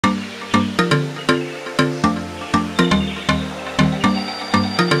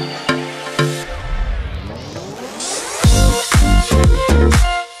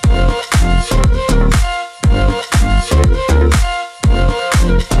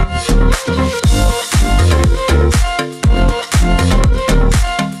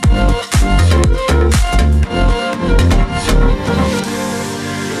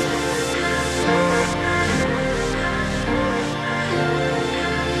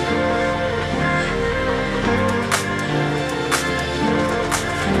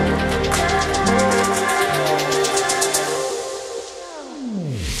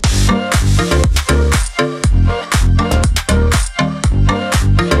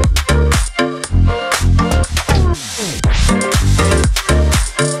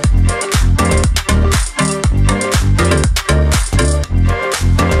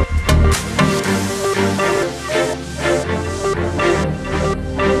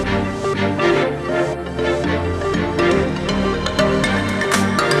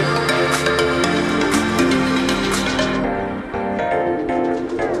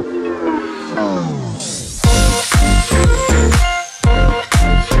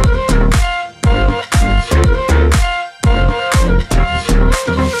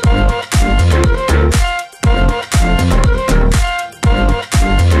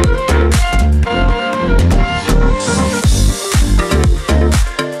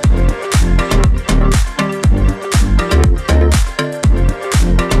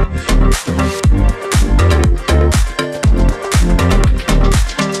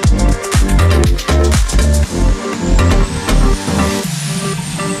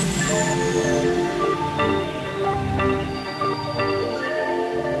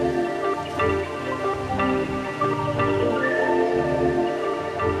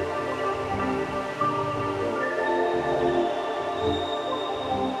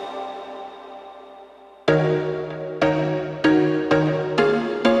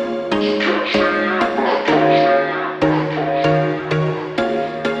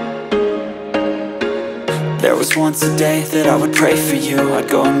once a day that I would pray for you. I'd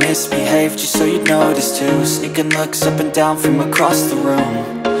go and misbehave just so you'd notice too. Sneaking looks up and down from across the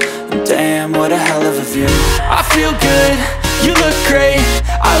room. And damn, what a hell of a view. I feel good, you look great,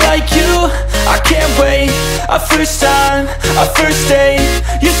 I like you, I can't wait. A first time, a first date,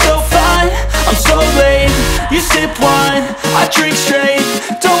 you're so fine, I'm so late. You sip wine, I drink straight,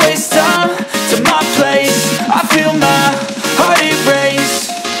 don't waste time to my place. I feel my heart erase,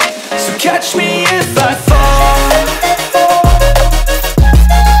 so catch me if I fall.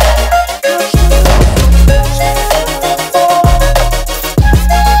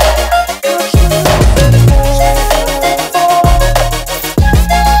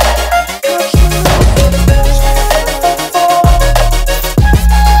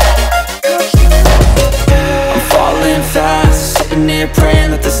 Praying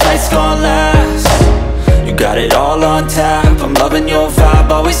that this night's gonna last. You got it all on tap, I'm loving your vibe,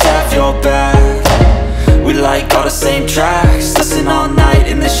 always have your back. We like all the same tracks, listen all night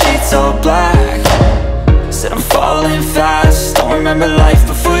in the sheets all black. Said I'm falling fast, don't remember life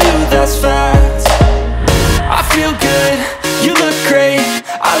before you, that's fact. I feel good, you look great,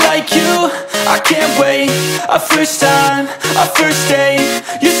 I like you, I can't wait. A first time, a first date,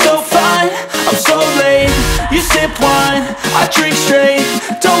 you're so fine, I'm so late. You sip wine, I drink straight,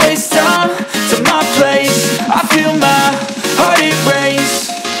 don't waste time to my place. I feel my heart erase,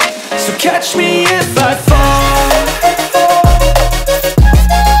 so catch me if I fall.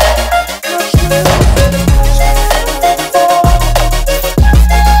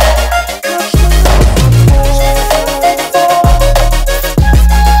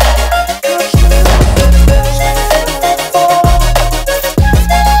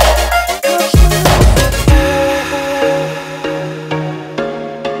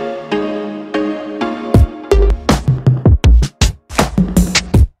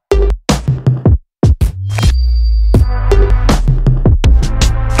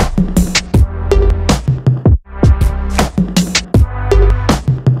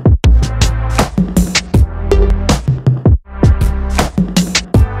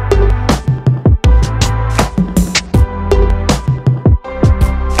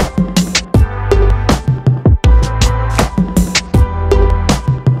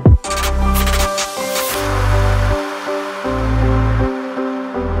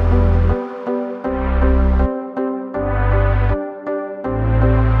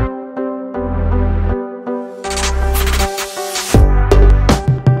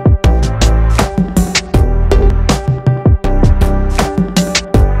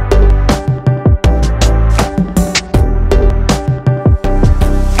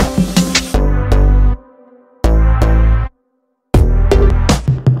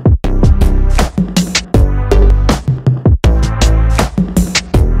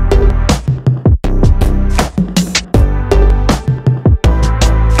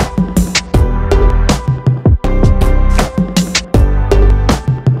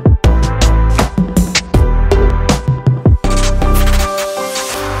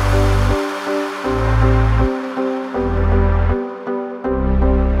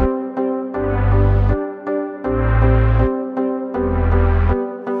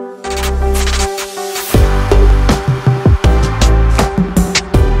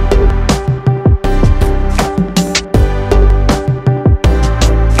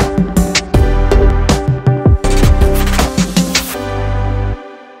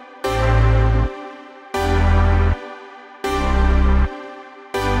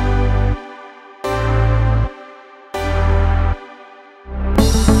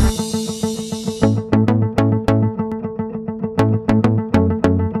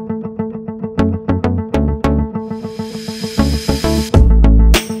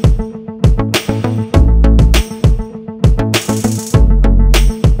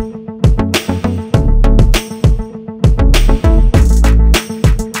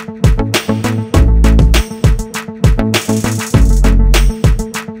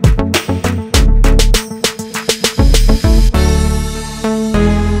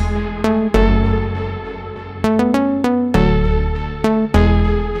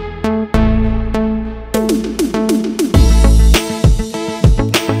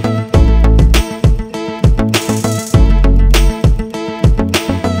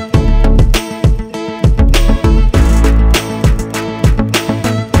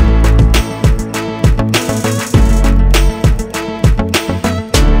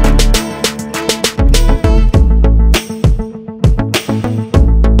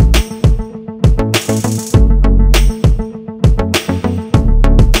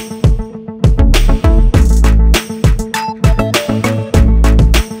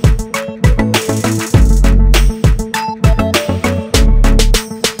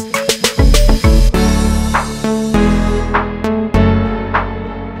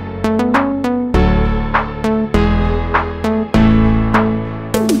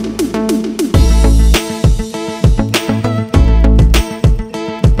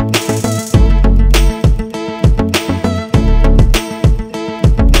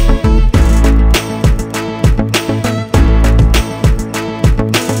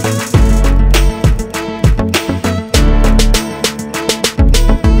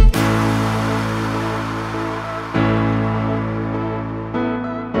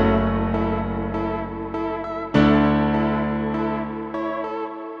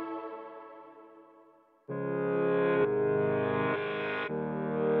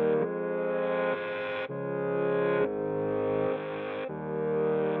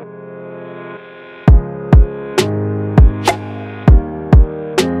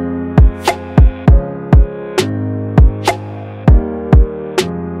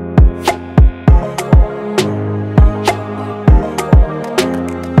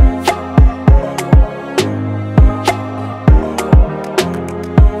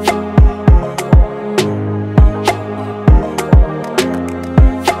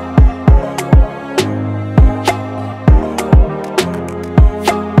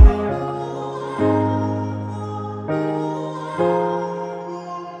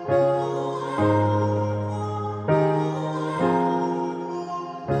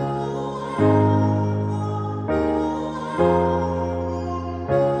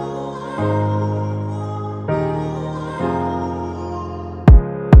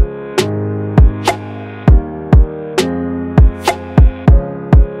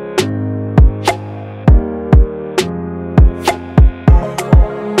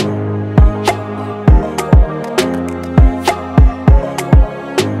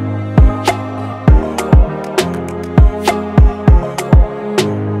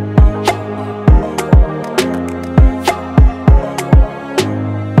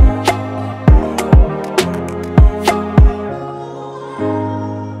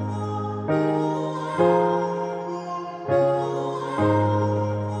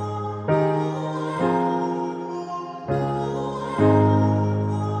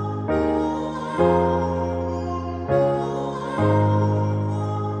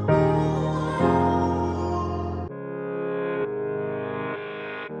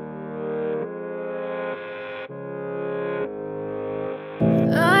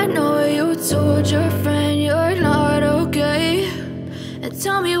 told your friend you're not okay? And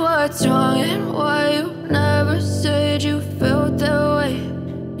tell me what's wrong and why you never said you felt that way.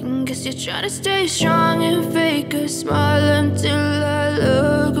 And guess you're trying to stay strong and fake a smile until I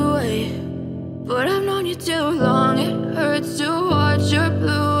look away. But I've known you too long, it hurts to watch your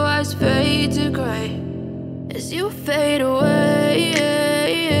blue eyes fade to gray as you fade away,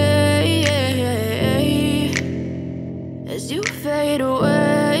 as you fade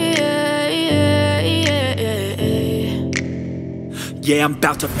away. Yeah, I'm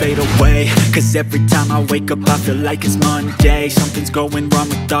about to fade away, cause every time I wake up I feel like it's Monday. Something's going wrong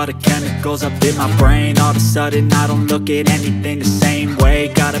with all the chemicals up in my brain. All of a sudden I don't look at anything the same way.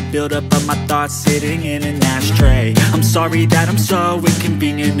 Gotta build up of my thoughts sitting in an ashtray. I'm sorry that I'm so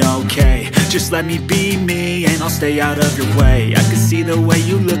inconvenient, okay? Just let me be me and I'll stay out of your way. I can see the way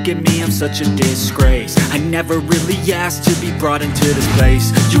you look at me, I'm such a disgrace. I never really asked to be brought into this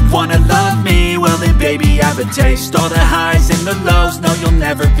place. You wanna love me? Well then baby I have a taste. All the highs and the lows, no you'll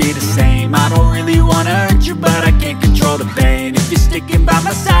never be the same. I don't really wanna hurt you but I can't control the pain. If you're sticking by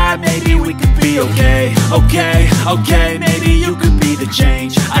my side maybe we could be okay. Okay, maybe you could be the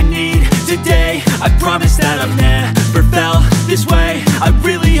change I need today. I promise that I've never felt this way. I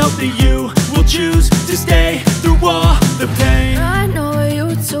really hope that you will choose to stay through all the pain. I know